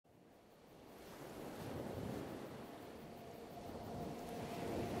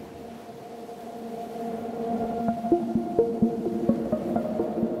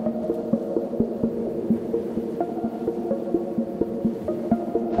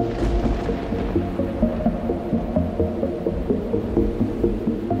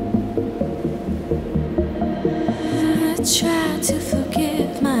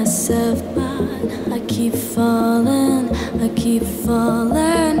of mine. I keep falling, I keep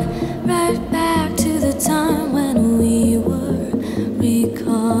falling, right back to the time when we were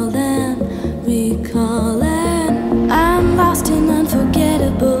recalling, recalling. I'm lost in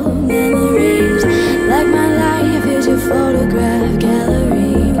unforgettable memories, like my life is your photograph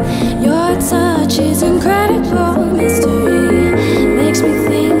gallery. Your touch is incredible mystery, makes me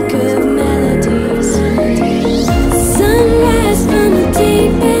think of melodies. Sunrise from the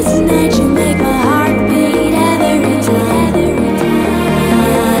deepest night, you make my heart beat every time.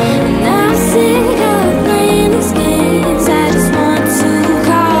 And I'm sick of playing these games, I just want to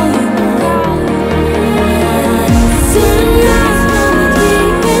call you mine. Sunrise from the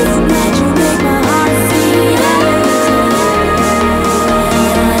deepest night, you make my heart beat every time.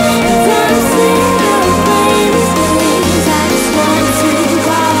 And I'm sick of playing these games, I just want to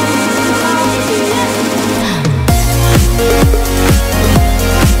call you mine.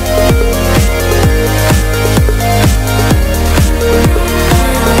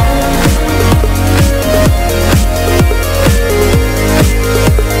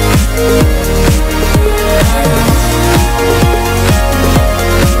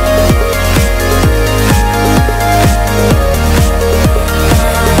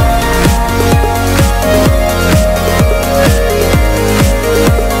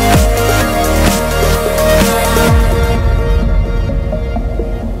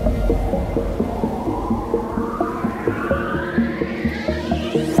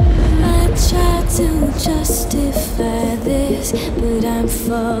 I try to justify this, but I'm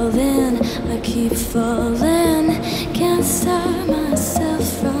falling, I keep falling. Can't stop myself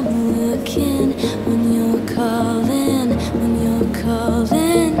from looking when you're calling.